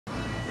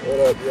What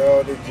up,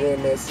 y'all? The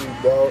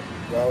GMSC Dawk.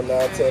 Y'all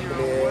now tapping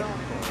in with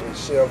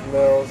Chef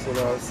Melz, you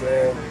know what I'm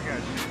saying?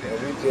 And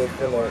we just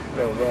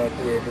finna run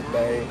through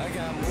everything. You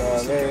know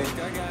what I mean?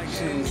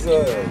 She's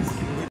us.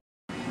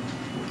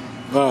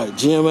 Alright,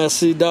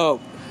 GMSC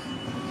Dawk.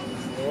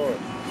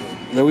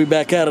 Now we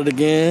back at it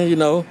again, you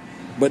know.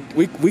 But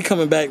we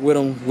coming back with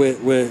them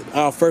with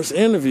our first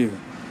interview.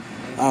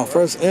 Our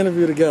first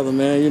interview together,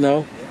 man, you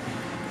know.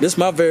 This is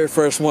my very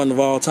first one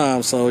of all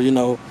time, so, you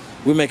know,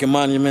 we're making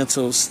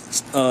monumental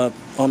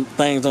on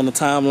things on the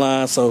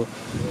timeline, so,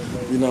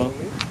 you know.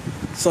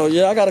 So,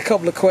 yeah, I got a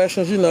couple of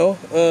questions, you know,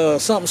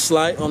 something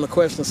slight on the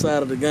question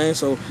side of the game.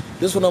 So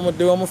this is what I'm going to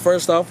do. I'm going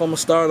to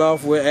start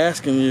off with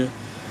asking you,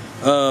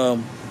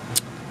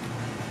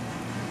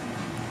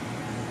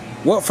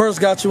 what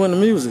first got you into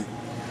music?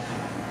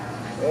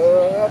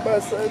 I'm about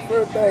to say,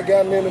 first thing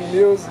got me into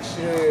music,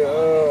 shit,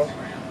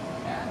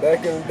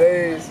 back in the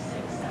days,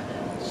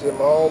 shit,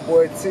 my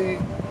homeboy T,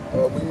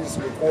 we used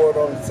to record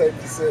on the tape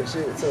cassette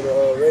shit to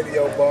the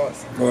radio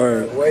box.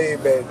 Right. Way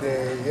back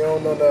then. You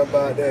don't know nothing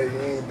about that. You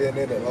ain't been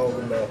in it long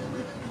enough.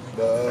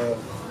 But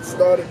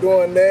started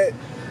doing that,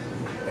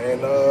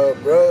 and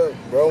bro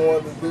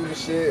wanted to do the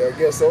shit. I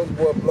guess Soulja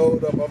Boy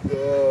blowed up off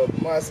the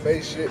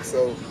MySpace shit,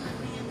 so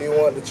he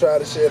wanted to try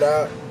the shit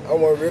out. I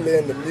wasn't really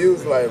into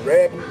music, like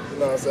rapping. You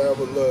know what I'm saying?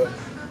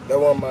 That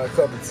wasn't my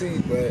cup of tea,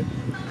 but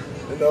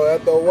you know,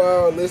 after a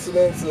while,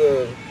 listening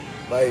to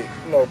like,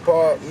 you know,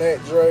 Pop,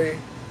 Nat Dre,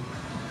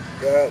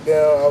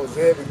 goddamn, I was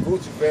a heavy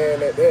Gucci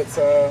fan at that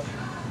time.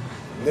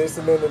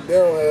 Listening to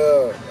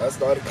them, I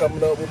started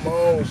coming up with my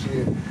own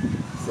shit.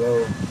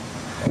 So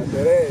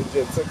after that, it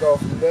just took off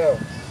from there.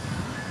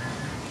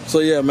 So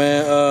yeah,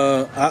 man,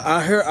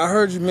 I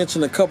heard you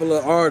mention a couple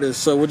of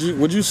artists. So would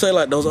you say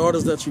like those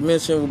artists that you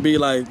mentioned would be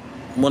like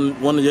one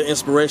of your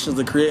inspirations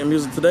to creating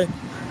music today?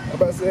 I'm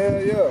about to say,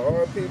 hell yeah,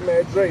 R.I.P.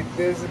 Nat Dre,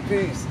 Busy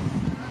Peace.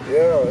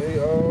 Yeah,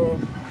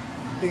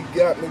 he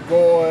got me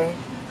going.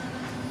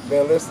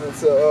 Been listening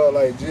to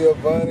like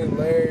Giovanni,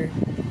 Larry,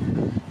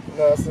 you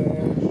know what I'm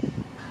saying?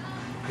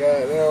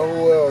 Goddamn,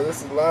 who else?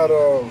 There's a lot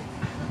of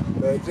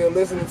just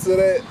listening to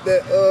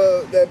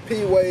that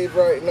P-Wave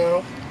right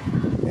now.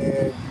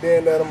 And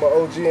being that I'm an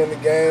OG in the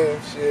game,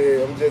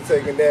 shit, I'm just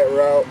taking that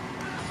route.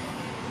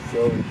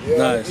 So yeah,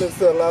 nice. I listen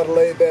to a lot of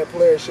laid back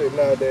player shit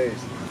nowadays.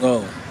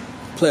 Oh,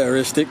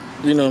 playeristic,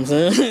 you know what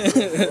I'm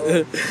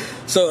saying?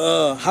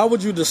 So how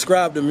would you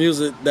describe the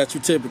music that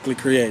you typically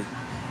create?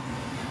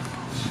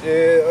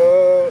 Shit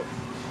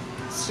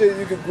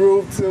you could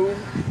groove to,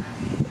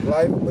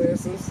 life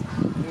lessons,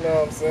 you know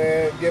what I'm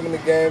saying, giving the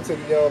game to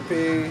the young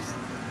P's.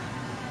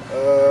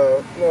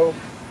 You know,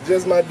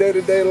 just my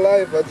day-to-day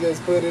life, I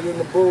just put it in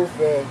the booth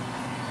and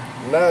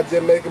now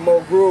just make it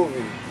more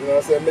groovy. You know what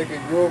I'm saying, make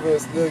it groovy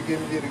and still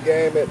giving you the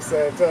game at the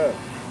same time.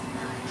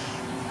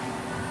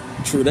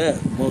 True that,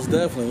 most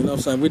definitely, you know what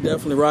I'm saying, we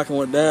definitely rocking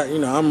with that, you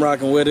know, I'm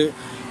rocking with it,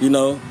 you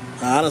know,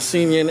 I done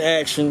seen you in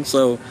action,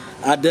 so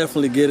I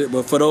definitely get it.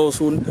 But for those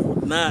who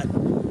are not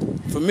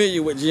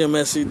familiar with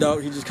GMSC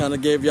Dawk, he just kind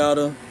of gave y'all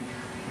the,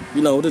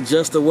 you know, the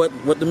gist of what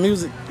the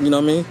music, you know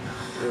what I mean?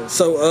 Yeah.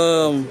 So,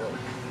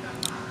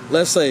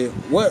 let's say,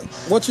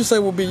 what you say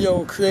will be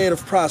your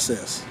creative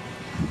process?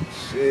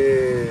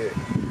 Shit,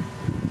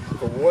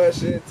 for one,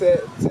 shit,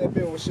 tap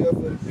in with Chef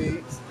for the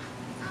beats.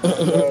 You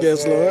know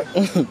yes, Lord.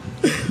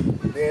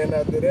 Then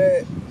after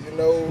that, you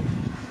know,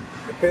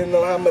 depending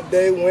on how my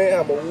day went,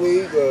 how my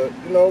week, you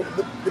know,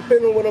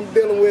 depending on what I'm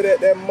dealing with at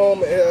that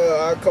moment,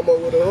 I come up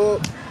with a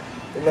hook.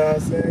 You know what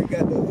I'm saying?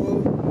 Got the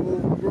hook,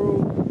 move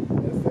through.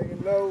 Next thing you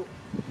know,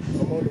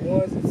 I'm on the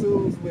ones and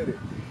twos with it.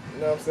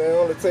 You know what I'm saying? It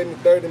only take me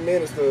 30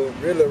 minutes to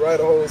really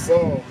write a whole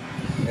song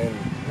and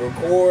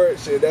record.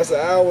 Shit, that's an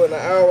hour. In an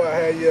hour, I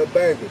had you a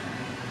banger.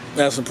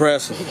 That's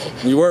impressive.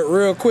 You work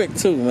real quick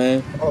too,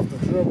 man. Off the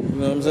dribble. You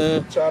know what I'm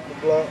saying? Chop the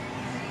block.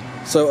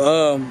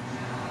 So,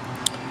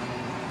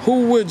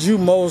 who would you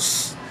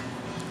most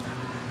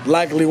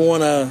likely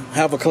want to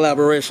have a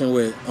collaboration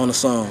with on a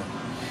song?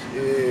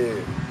 Yeah.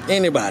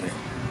 Anybody.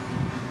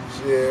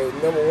 Shit,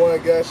 number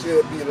one guy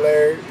should be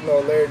Larry. You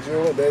know, Larry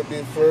Jr., that'd be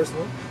the first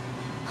one.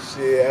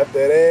 Shit,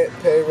 after that,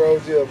 Payroll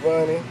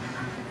Giovanni.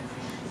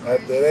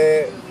 After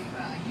that,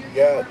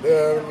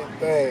 goddamn, let me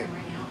think.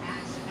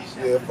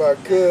 Shit, if I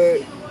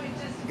could,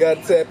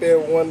 gotta tap in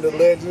with one of the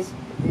legends.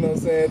 You know what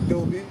I'm saying?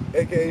 Doobie,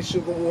 aka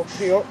Sugar Wolf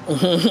Pimp. You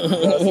know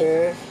what I'm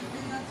saying?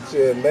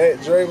 Shit, Nat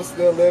Dre was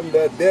still living,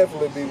 that'd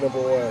definitely be number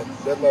one.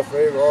 That's my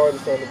favorite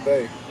artist on the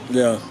Bay.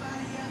 Yeah.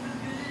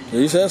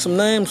 You said some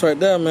names right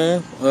there,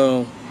 man.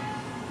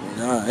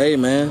 Hey,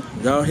 man,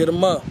 y'all hit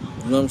them up.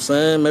 You know what I'm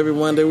saying? Maybe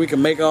one day we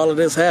can make all of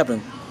this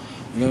happen.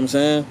 You know what I'm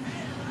saying?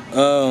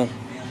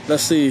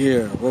 Let's see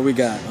here. What we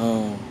got?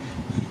 Oh,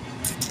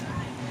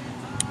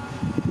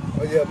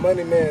 yeah,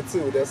 Money Man,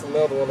 too. That's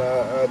another one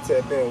I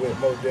tap in with,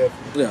 most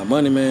definitely. Yeah,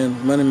 Money Man.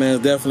 Money Man is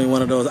definitely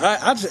one of those.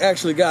 I just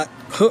actually got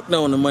hooked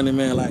on the Money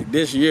Man, like,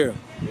 this year.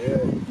 Yeah.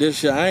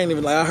 This year. I ain't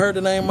even, like, I heard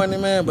the name Money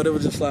Man, but it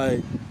was just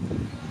like,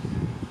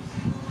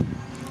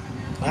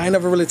 I ain't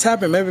never really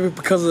tapping, maybe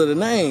because of the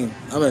name.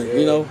 I mean,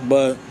 you know,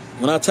 but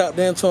when I tapped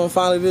into him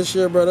finally this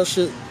year, bro, that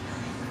shit,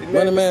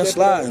 Money Man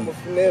sliding.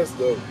 Finesse,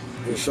 though.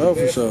 For sure,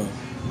 for sure.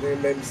 They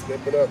made me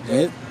step it up.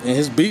 And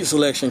his beat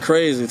selection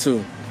crazy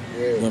too. Yeah.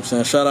 You know what I'm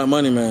saying? Shout out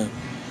Money Man.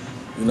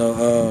 You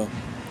know,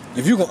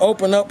 if you can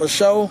open up a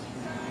show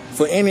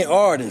for any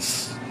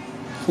artist,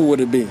 who would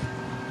it be?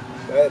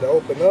 I had to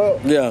open up.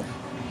 Yeah.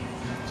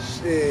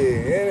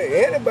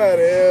 Shit,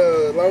 anybody,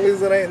 as long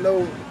as it ain't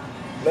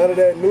none of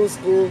that new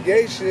school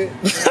gay shit.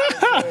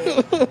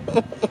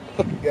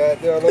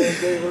 Goddamn,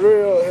 don't get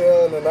real,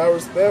 hell, and I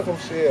respect them.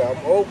 Shit,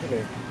 I'm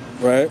opening.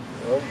 Right.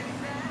 I'm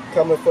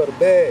coming for the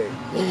bag.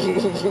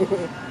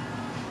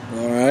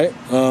 All right,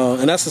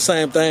 and that's the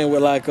same thing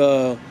with like,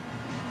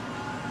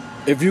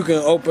 if you can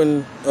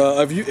open,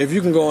 if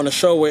you can go on a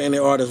show with any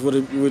artist, would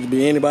it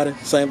be anybody?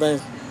 Same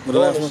thing. With the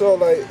last on a one? show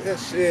like that,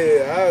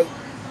 shit,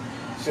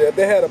 if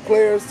they had a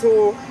players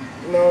tour,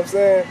 you know what I'm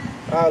saying?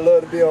 I'd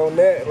love to be on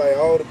that, like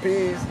all the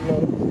P's, you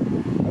know.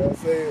 I'd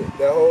say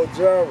that whole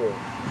genre.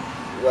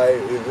 Like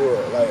it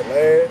would, like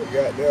Larry,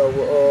 goddamn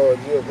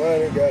with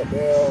Giovanni,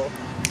 goddamn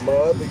my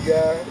other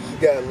guy, you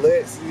got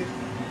Lexi,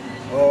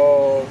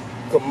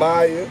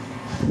 Kamaya.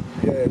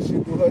 Yeah, she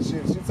do her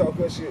shit, she talk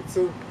her shit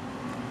too.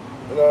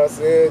 You know what I'm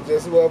saying?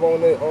 Just whoever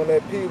on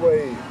that P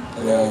wave.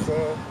 You know what I'm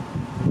saying?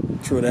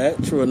 True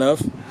that, true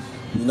enough.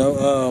 You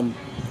know,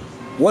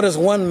 what is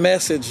one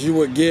message you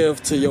would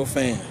give to your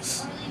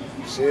fans?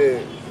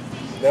 Shit,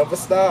 never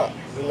stop.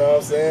 You know what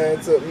I'm saying?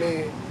 It took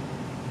me,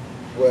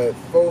 4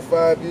 or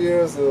 5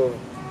 years of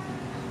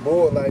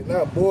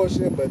not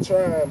bullshit, but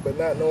trying, but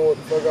not knowing what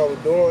the fuck I was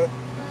doing.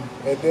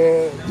 And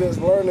then just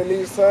learning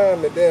each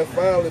time, and then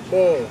finally,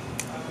 boom,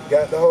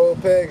 got the whole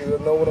package. I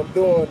know what I'm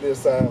doing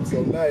this time.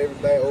 So now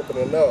everything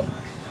opening up.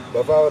 But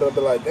if I would have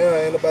been like, damn,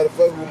 ain't nobody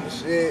fucking with my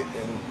shit,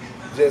 and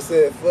just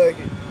said, fuck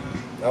it,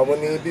 I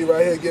wouldn't even be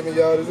right here giving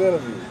y'all this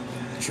interview.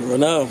 True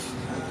enough.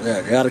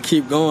 Yeah, you gotta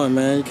keep going,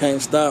 man. You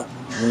can't stop.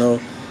 You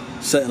know,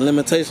 setting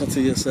limitations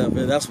to yourself.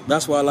 And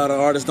that's why a lot of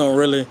artists don't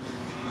really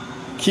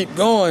keep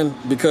going,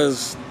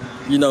 because,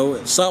 you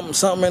know,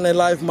 something in their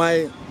life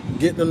might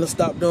get them to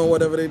stop doing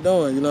whatever they're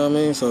doing. You know what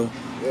I mean? So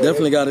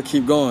definitely gotta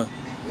keep going.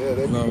 Yeah,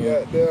 they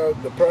got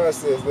the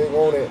process. They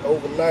want it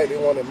overnight. They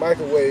want it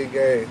microwave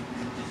game.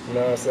 You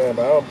know what I'm saying?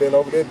 But I don't been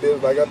over that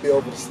bitch like I be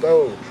over the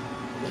stove.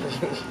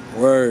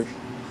 Word.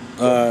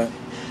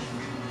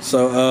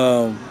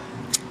 So,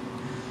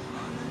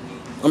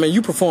 I mean,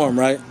 you perform,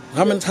 right?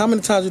 How many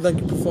times you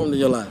think you performed in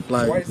your life?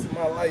 Like twice in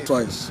my life.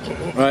 Twice.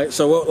 Right.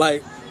 So,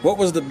 what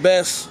was the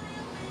best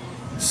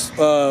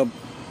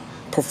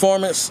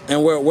performance,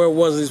 and where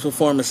was these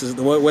performances?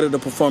 Where did the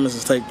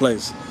performances take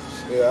place?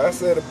 Yeah, I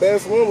said the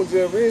best one was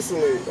just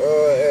recently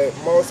at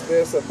Moss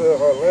Fest up in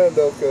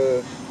Orlando,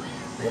 because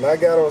when I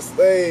got on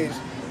stage,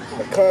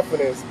 my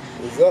confidence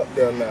is up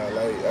there now.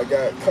 Like, I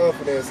got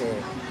confidence,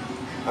 and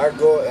I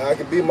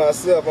can be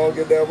myself. I don't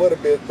get down what a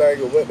bitch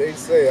think or what they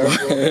say.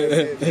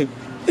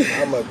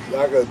 I'm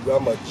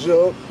a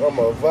joke, I'm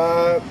a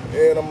vibe,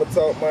 and I'm gonna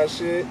talk my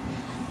shit.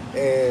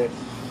 And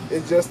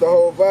it's just the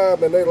whole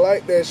vibe, and they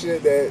like that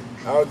shit that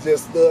I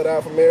just stood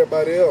out from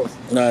everybody else.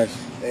 Nice.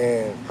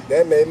 And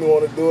that made me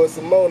want to do it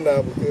some more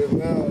now, because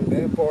now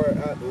that part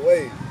out the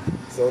way.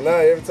 So now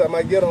every time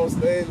I get on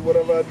stage,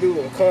 whatever I do,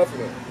 I'm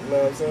confident. You know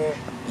what I'm saying?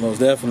 Most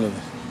definitely.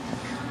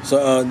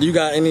 So you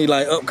got any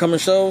like upcoming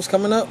shows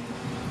coming up?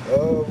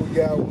 We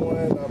got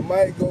one. I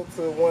might go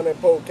to one in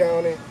Polk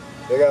County.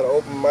 They got an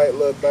open mic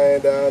little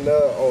thing down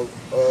there on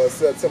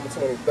September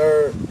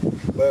 23rd.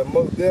 But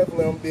most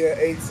definitely I'm being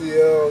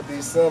ATL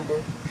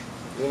December.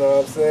 You know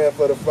what I'm saying?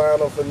 For the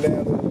final finale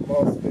of the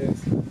Moss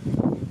Fest.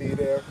 I'll be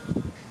there.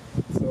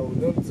 So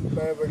them two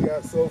things I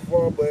got so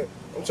far, but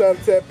I'm trying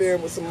to tap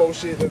in with some more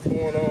shit that's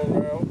going on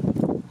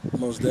around.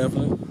 Most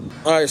definitely.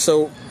 All right,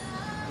 so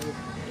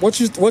what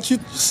you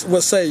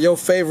would say your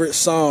favorite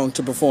song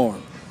to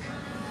perform?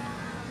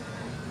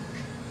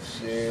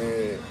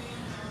 Shit,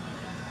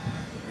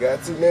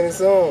 got too many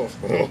songs.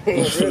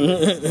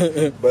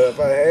 Really. But if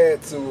I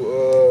had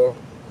to,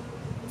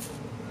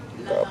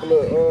 couple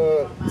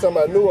of talking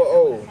about new or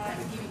old.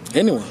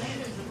 Anyone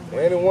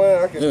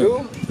I can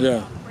do.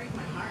 Yeah.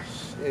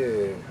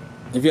 Yeah.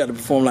 If you had to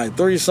perform like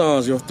 3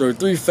 songs, your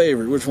three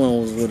favorite, which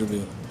one would it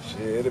be?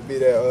 Shit, it'd be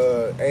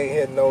that Ain't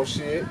Hitting No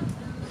Shit.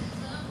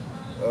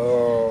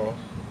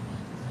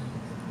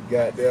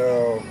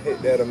 Goddamn,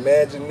 hit that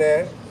Imagine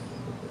That.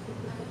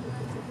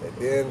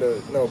 And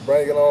then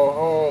Bring It On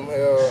Home.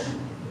 Hell,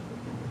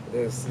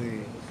 let's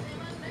see.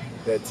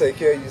 That Take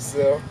Care of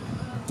Yourself.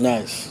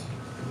 Nice.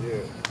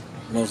 Yeah.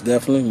 Most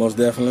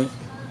definitely.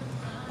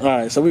 All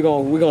right, so we're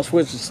gonna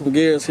switch some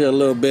gears here a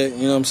little bit.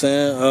 You know what I'm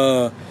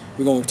saying?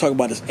 We're gonna talk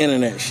about this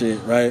internet shit,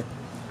 right?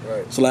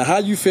 Right. So like, how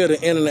you feel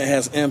the internet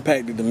has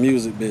impacted the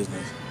music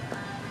business?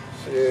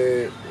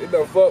 Shit, it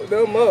done fucked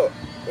them up.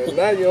 And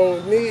now you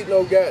don't need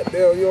no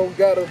goddamn, you don't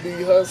gotta be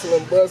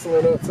hustling,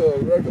 bustling up to a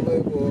record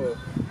label or,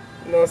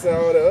 you know what I'm saying,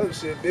 all that other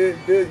shit. You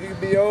can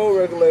be your own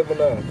record label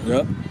now.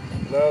 Yep.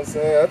 You know what I'm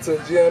saying? I took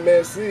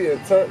GMSC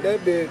and turned that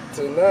bitch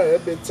to now,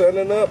 that bitch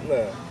turning up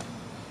now.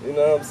 You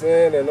know what I'm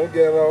saying? And I'm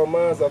getting all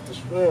mines off the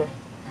string.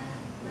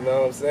 You You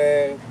know what I'm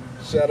saying?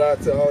 Shout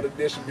out to all the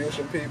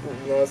distribution people,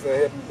 you know what I'm saying,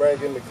 helping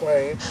bring in the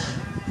claim.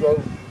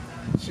 So,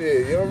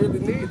 shit, you don't really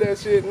need that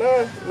shit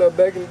now. You know,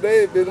 back in the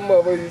day, the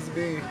motherfuckers used to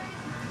be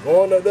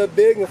going up there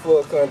begging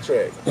for a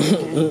contract.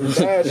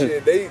 Now,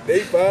 shit, they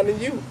finding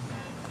you.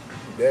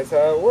 That's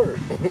how it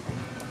works.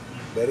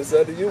 But it's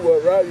up to you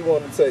what route you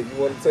want to take. You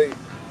want to take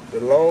the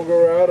longer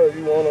route, or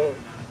you want to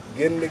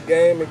get in the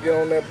game and get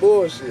on that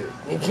bullshit.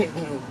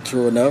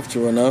 True enough,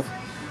 true enough.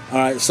 All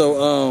right,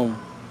 so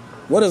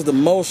what is the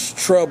most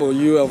trouble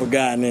you ever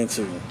gotten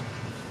into?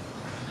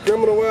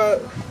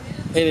 Criminal-wise?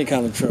 Any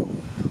kind of trouble.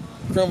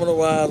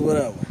 Criminal-wise,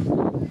 whatever.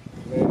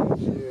 Man,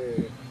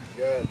 shit.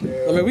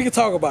 Goddamn. I mean, we can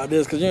talk about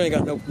this because you ain't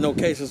got no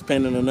cases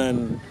pending or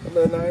nothing.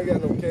 No, I ain't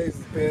got no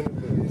cases pending,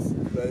 but it's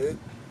like,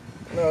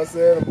 you know what I'm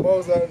saying? The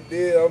most I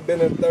did, I've been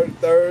in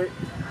 33rd.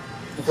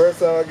 The first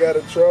time I got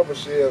in trouble,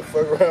 shit,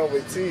 fuck around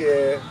with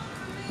T-Ad.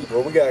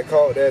 Well, we got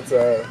caught that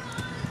time.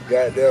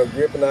 Goddamn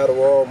gripping out of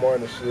Walmart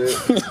and shit.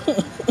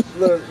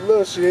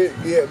 little shit,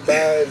 get by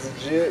as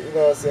legit, you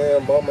know what I'm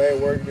saying? Mama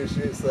ain't working this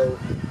shit, so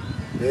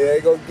yeah,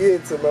 ain't gonna get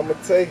it to me, I'm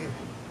gonna take it.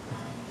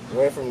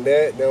 Went from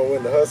that, then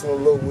went to hustling a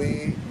little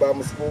weed, buy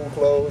my school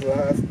clothes in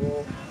high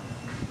school.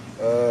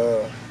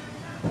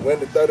 Went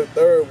to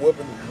 33rd,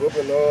 whooping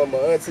my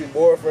auntie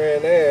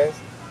boyfriend ass.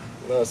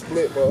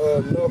 Split my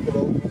knuckle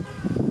open.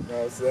 You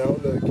know what I'm saying? I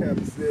don't know the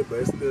county said, but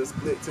it's still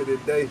split to this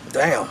day.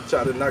 Damn.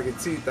 Try to knock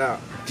his teeth out.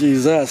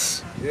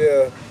 Jesus.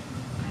 Yeah.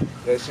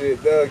 That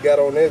shit got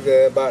on his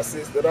ass about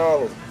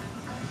 $60.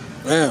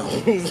 Damn.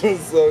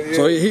 So yeah.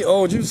 So he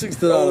owed you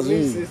 $60. Owed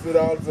me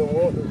 $60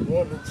 and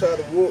wanted to try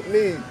to whoop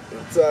me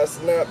until I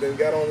snapped and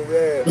got on his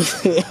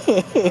ass.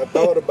 I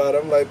thought about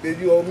it. I'm like, bitch,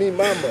 you owe me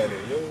my money.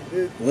 You know,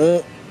 bitch.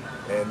 What?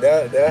 And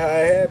that how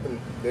it happened.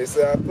 They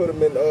said I put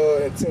him in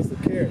intensive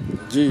care.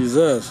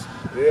 Jesus.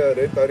 Yeah,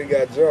 they thought he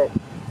got jumped.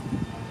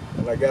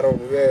 And I got on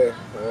his ass.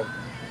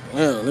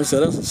 Man, they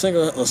said that's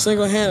a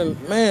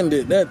single-handed man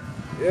did that.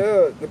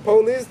 Yeah, the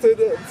police to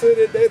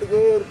the day to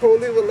go, the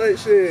police was like,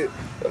 shit.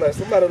 They're like,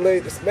 somebody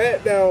laid the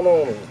smack down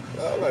on him.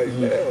 I was like,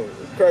 damn,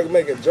 Craig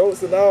making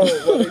jokes and all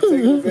while they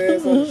taking his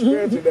ass on the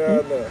stretcher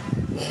down there.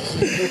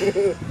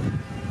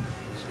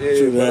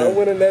 Yeah, but I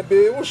went in that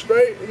bed, it was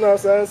straight, you know what I'm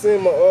saying? I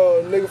seen my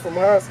nigga from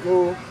high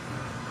school,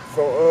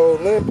 from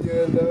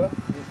Olympia, and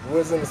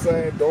was in the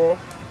same dorm.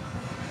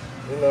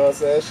 You know what I'm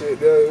saying? Shit,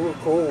 it was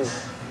cool.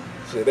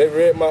 Shit, they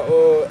read my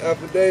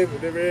affidavit,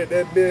 they read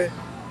that bit.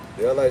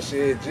 They were like,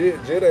 shit,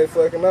 Jit ain't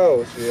fucking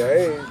out.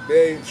 Shit,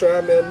 they ain't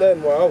trying me or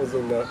nothing while I was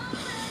in there.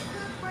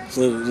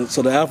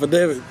 So the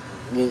affidavit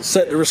will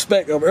set the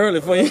respect up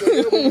early for you.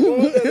 They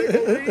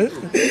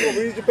gonna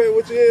read your paper,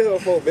 what you in here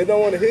for. They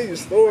don't want to hear your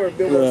story if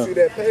they want to see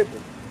that paper.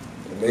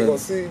 And they gonna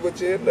see what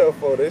you in there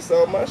for. They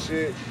saw my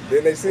shit.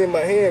 Then they seen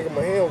my hand, because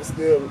my hand was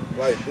still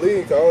like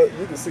bleeding. Cause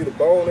you can see the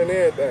bone and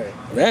everything.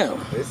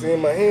 Damn. They seen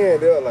my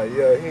hand, they were like,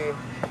 yeah, he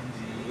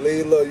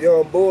leave a little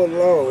young boy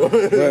alone.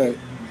 Right.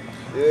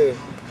 Yeah.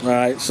 All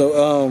right.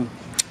 So,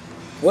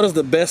 what is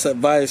the best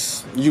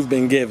advice you've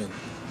been given?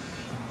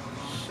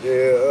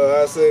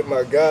 Yeah, I say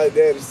my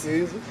goddaddy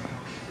Caesar.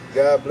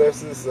 God bless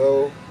his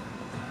soul.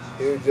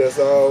 He was just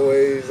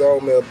always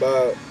on me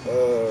about,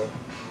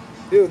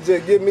 he would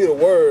just give me the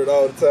word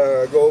all the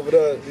time. I go over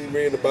there, he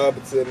read the Bible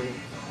to me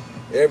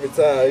every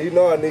time. You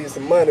know I need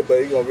some money,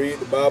 but he gonna read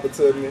the Bible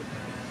to me,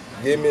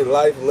 give me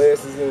life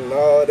lessons and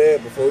all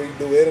that before he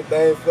do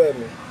anything for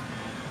me.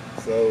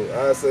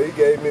 So I say he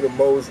gave me the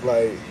most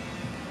like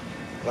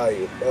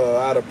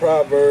out of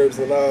Proverbs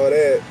and all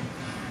that.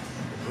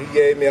 He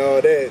gave me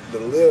all that to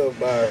live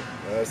by.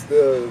 I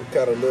still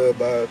kind of live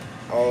by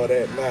all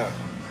that now.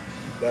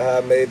 That's how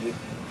I made it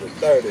to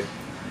 30.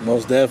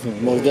 Most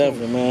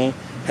definitely, man.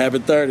 Happy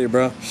 30,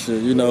 bro.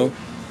 Shit, you know,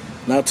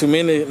 not too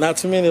many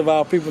of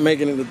our people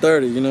making it to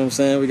 30. You know what I'm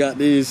saying? We got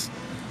these,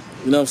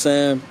 you know what I'm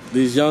saying?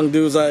 These young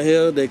dudes out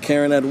here, they're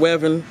carrying that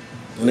weapon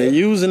and they're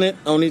using it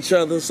on each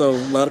other. So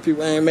a lot of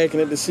people ain't making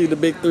it to see the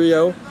big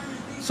 3-0.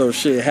 So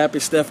shit, happy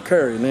Steph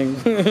Curry,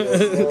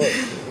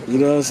 nigga. You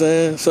know what I'm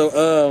saying?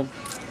 So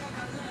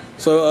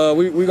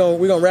we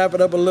gonna wrap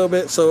it up a little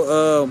bit.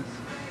 So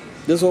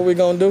this is what we're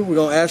gonna do. We're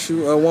gonna ask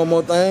you one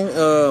more thing.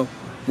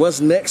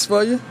 What's next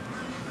for you?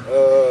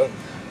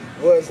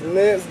 What's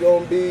next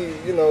gonna be,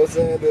 you know what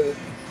I'm saying,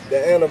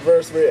 the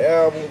anniversary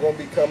album gonna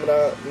be coming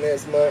out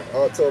next month,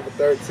 October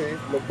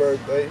 13th, my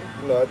birthday.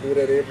 You know, I do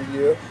that every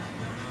year.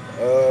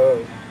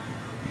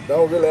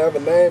 Don't really have a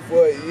name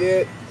for it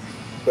yet,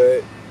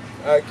 but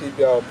I keep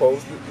y'all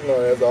posted, you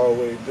know, as I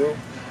always do.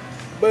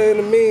 But in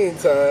the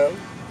meantime,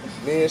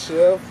 me and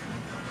Chef,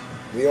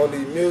 we on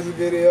these music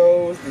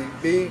videos, these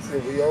beats,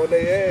 and we on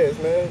their ass,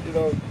 man. You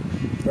know,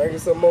 bringing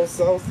some more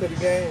sauce to the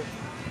game.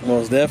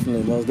 Most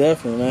definitely,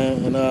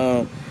 man.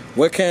 And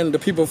where can the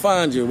people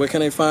find you? Where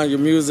can they find your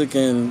music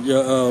and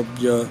your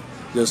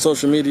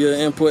social media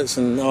inputs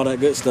and all that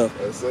good stuff?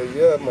 I say,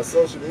 yeah, my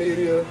social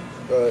media,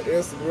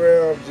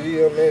 Instagram,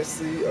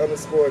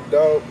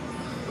 GMSC_Dawk.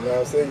 You know what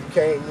I'm saying? You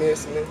can't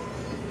miss me.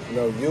 You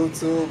know,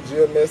 YouTube,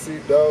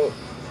 GMSC Dawk.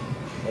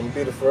 I'm gonna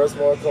be the first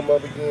one to come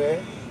up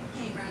again.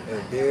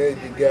 And then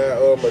you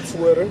got my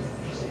Twitter.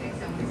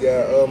 You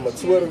got my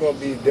Twitter gonna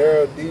be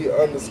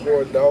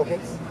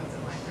Daryl_D_Dawkins.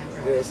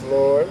 Yes,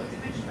 Lord.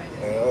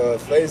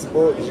 And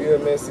Facebook,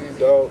 GMSC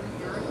Dawk. You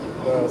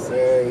know what I'm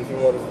saying? If you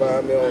want to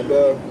find me on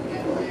there.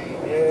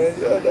 And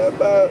yeah, that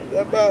about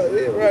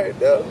it right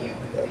there.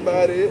 That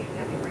about it.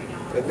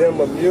 And then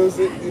my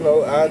music, you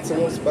know,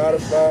 iTunes,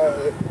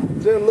 Spotify.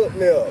 Just look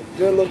me up.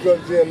 Just look up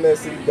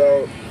GMSC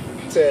Dawk.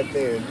 Tap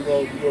in. You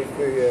gonna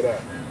figure it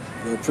out.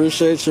 We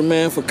appreciate you,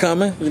 man, for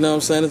coming. You know what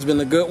I'm saying? It's been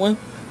a good one.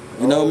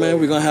 You know, man,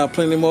 we're going to have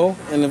plenty more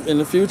in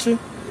the future. Yeah.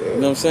 You know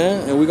what I'm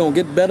saying? And we're going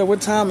to get better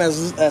with time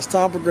as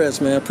time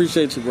progresses, man. I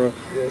appreciate you, bro.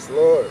 Yes,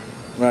 Lord.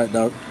 Right,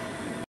 dog.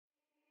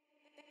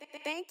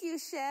 Thank you,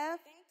 Chef.